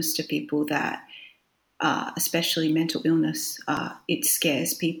my illness to people, that especially mental illness, it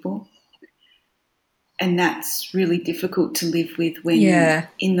scares people. And that's really difficult to live with when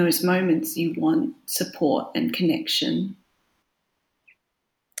in those moments you want support and connection.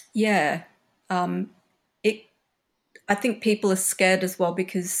 Yeah. I think people are scared as well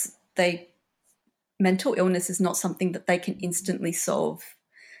because mental illness is not something that they can instantly solve.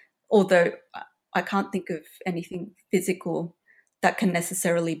 Although I can't think of anything physical that can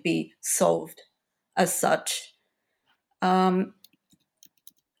necessarily be solved as such.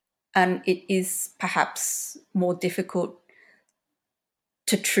 And it is perhaps more difficult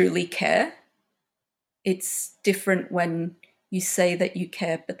to truly care. It's different when you say that you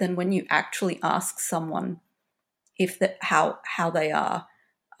care, but then when you actually ask someone how they are,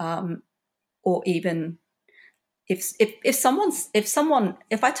 or even if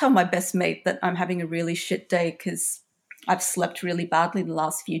I tell my best mate that I'm having a really shit day because I've slept really badly the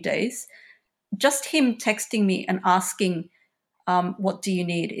last few days, just him texting me and asking, what do you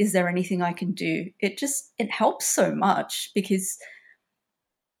need? Is there anything I can do? It helps so much, because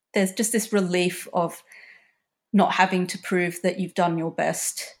there's just this relief of not having to prove that you've done your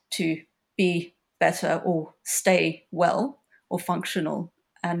best to be better or stay well or functional.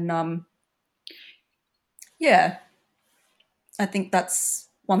 And Yeah, I think that's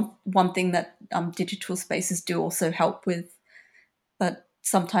one thing that digital spaces do also help with, but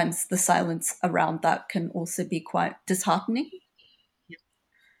sometimes the silence around that can also be quite disheartening.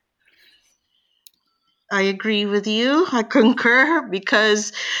 I agree with you. I concur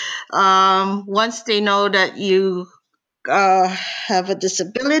because once they know that you have a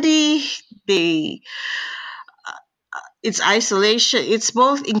disability, they it's isolation. It's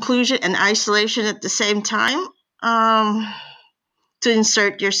both inclusion and isolation at the same time. To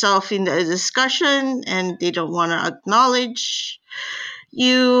insert yourself in the discussion, and they don't want to acknowledge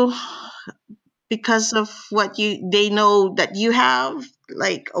you because of what they know that you have.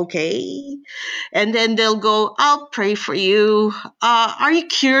 Like, okay, and then they'll go, I'll pray for you. Are you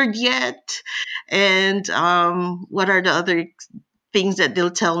cured yet? And what are the other things that they'll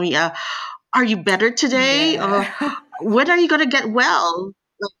tell me? Are you better today? Or Yeah. when are you gonna get well?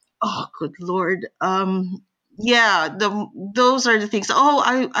 Like, oh, good Lord. Yeah, those are the things. Oh,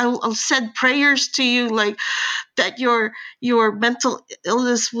 I'll send prayers to you, like that your mental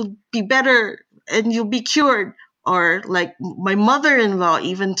illness will be better and you'll be cured. Or like my mother-in-law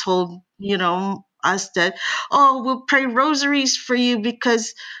even told us that, oh, we'll pray rosaries for you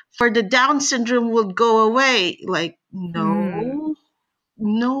because for the Down syndrome will go away. Like, no,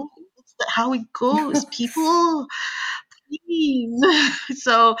 that's not how it goes, people. Please.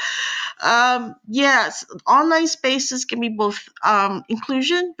 So yes, online spaces can be both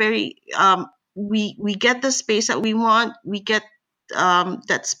inclusion, very we get the space that we want, we get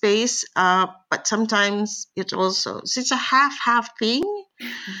that space, but sometimes it's a half thing.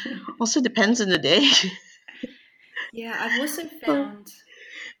 Also depends on the day. Yeah, I've also found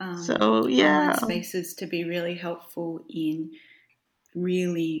So online yeah. spaces to be really helpful in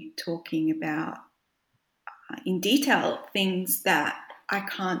really talking about in detail things that I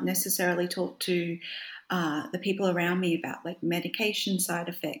can't necessarily talk to the people around me about, like medication side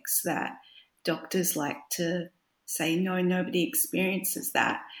effects that doctors like to say, no, nobody experiences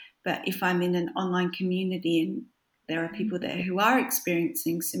that. But if I'm in an online community and there are people there who are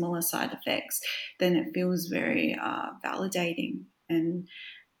experiencing similar side effects, then it feels very validating. And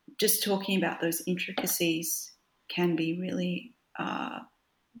just talking about those intricacies can be really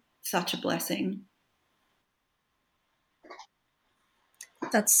such a blessing.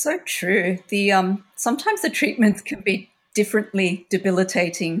 That's so true. The sometimes the treatments can be differently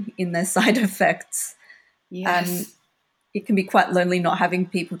debilitating in their side effects. Yes. And it can be quite lonely not having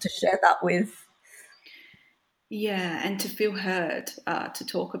people to share that with. Yeah, and to feel heard to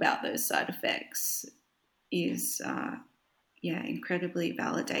talk about those side effects is, incredibly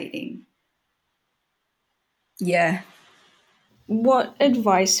validating. Yeah. What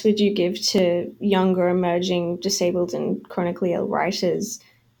advice would you give to younger emerging disabled and chronically ill writers,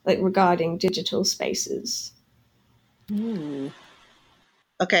 like regarding digital spaces? Ooh.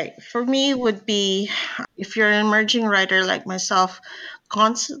 Okay, for me would be, if you're an emerging writer like myself,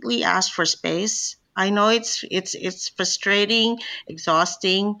 constantly ask for space. I know it's frustrating,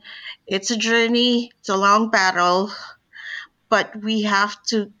 exhausting. It's a journey, it's a long battle, but we have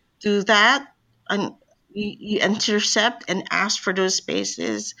to do that, and you intercept and ask for those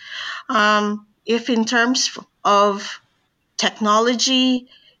spaces. If in terms of technology,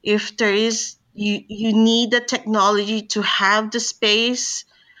 if there is you need the technology to have the space,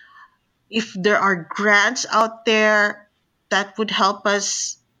 if there are grants out there that would help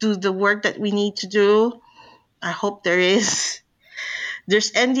us do the work that we need to do, I hope there is.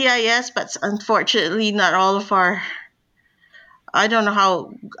 There's NDIS, but unfortunately, not all of our. I don't know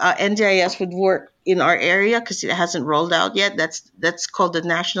how NDIS would work in our area because it hasn't rolled out yet. That's called the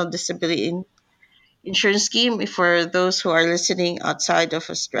National Disability Insurance Scheme for those who are listening outside of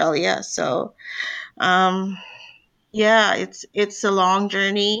Australia. So, yeah, it's a long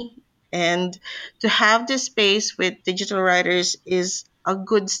journey, and to have this space with digital writers is a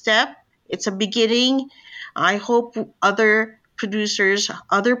good step. It's a beginning. I hope other producers,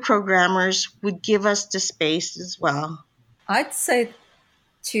 other programmers would give us the space as well. I'd say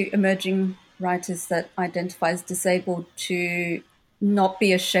to emerging writers that identify as disabled to not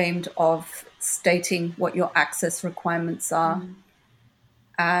be ashamed of stating what your access requirements are.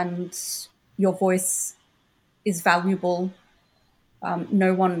 And your voice is valuable.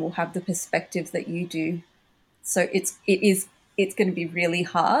 No one will have the perspective that you do. So it's going to be really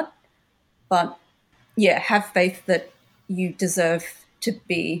hard, but yeah, have faith that you deserve to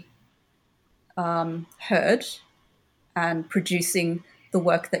be heard and producing the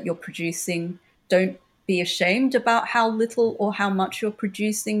work that you're producing. Don't be ashamed about how little or how much you're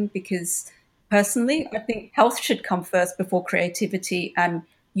producing, because personally, I think health should come first before creativity, and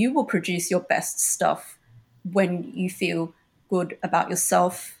you will produce your best stuff when you feel good about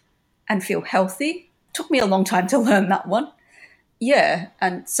yourself and feel healthy. Took me a long time to learn that one. Yeah,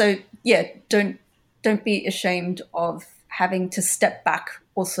 and so don't be ashamed of having to step back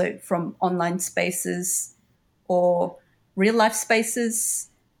also from online spaces or real life spaces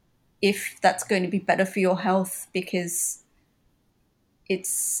if that's going to be better for your health, because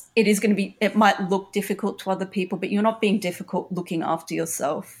it might look difficult to other people, but you're not being difficult looking after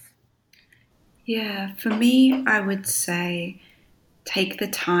yourself. Yeah, for me, I would say take the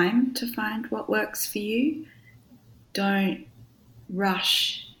time to find what works for you. Don't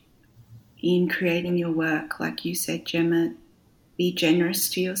rush in creating your work. Like you said, Gemma, be generous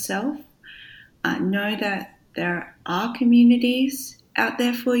to yourself. Know that there are communities out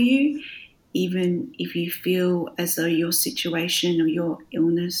there for you, even if you feel as though your situation or your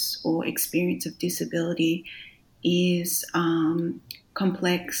illness or experience of disability is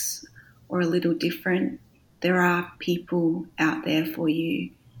complex or a little different. There are people out there for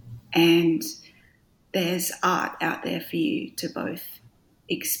you, and there's art out there for you to both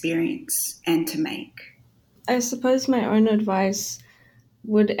experience and to make. I suppose my own advice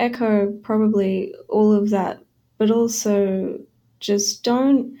would echo probably all of that, but also just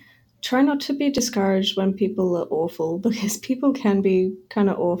try not to be discouraged when people are awful, because people can be kind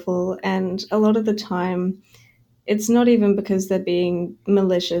of awful, and a lot of the time it's not even because they're being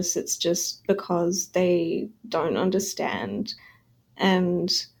malicious, it's just because they don't understand.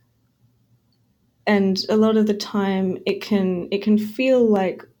 And a lot of the time it can feel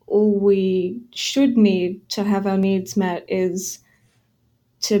like all we should need to have our needs met is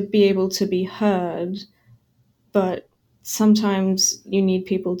to be able to be heard, but sometimes you need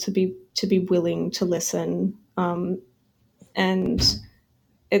people to be willing to listen, and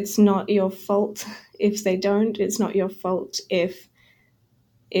it's not your fault if they don't. It's not your fault if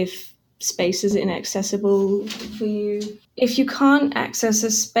space is inaccessible for you. If you can't access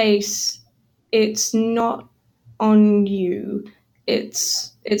a space, it's not on you.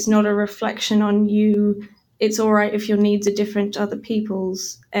 It's not a reflection on you. It's all right if your needs are different to other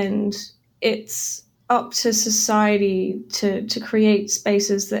people's, and it's up to society to create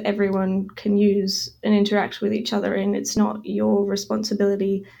spaces that everyone can use and interact with each other in. It's not your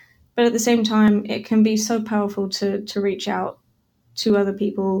responsibility. But at the same time, it can be so powerful to reach out to other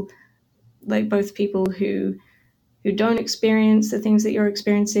people, like both people who don't experience the things that you're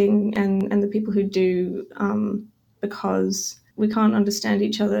experiencing and the people who do, because we can't understand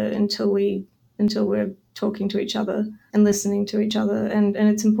each other until we're talking to each other and listening to each other. And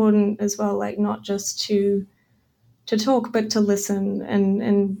it's important as well, like not just to talk, but to listen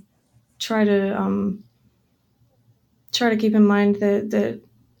and try to keep in mind that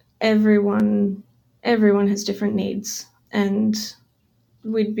everyone has different needs, and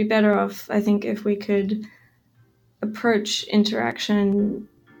we'd be better off, I think, if we could approach interaction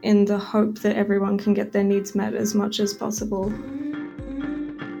in the hope that everyone can get their needs met as much as possible.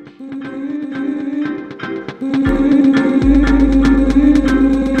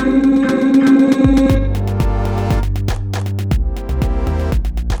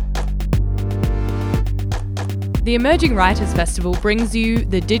 The Emerging Writers Festival brings you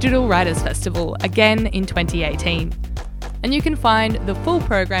the Digital Writers Festival again in 2018. And you can find the full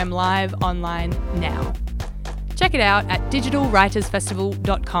program live online now. Check it out at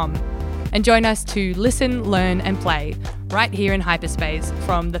digitalwritersfestival.com and join us to listen, learn and play right here in hyperspace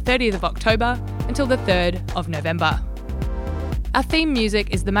from the 30th of October until the 3rd of November. Our theme music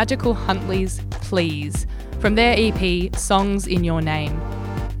is the magical Huntleys' Please from their EP Songs in Your Name.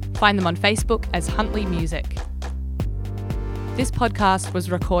 Find them on Facebook as Huntley Music. This podcast was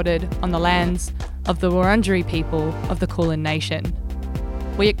recorded on the lands of the Wurundjeri people of the Kulin Nation.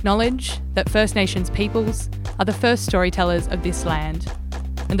 We acknowledge that First Nations peoples are the first storytellers of this land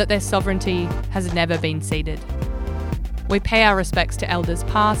and that their sovereignty has never been ceded. We pay our respects to elders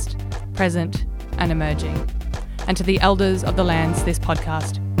past, present and emerging, and to the elders of the lands this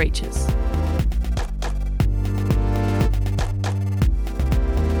podcast reaches.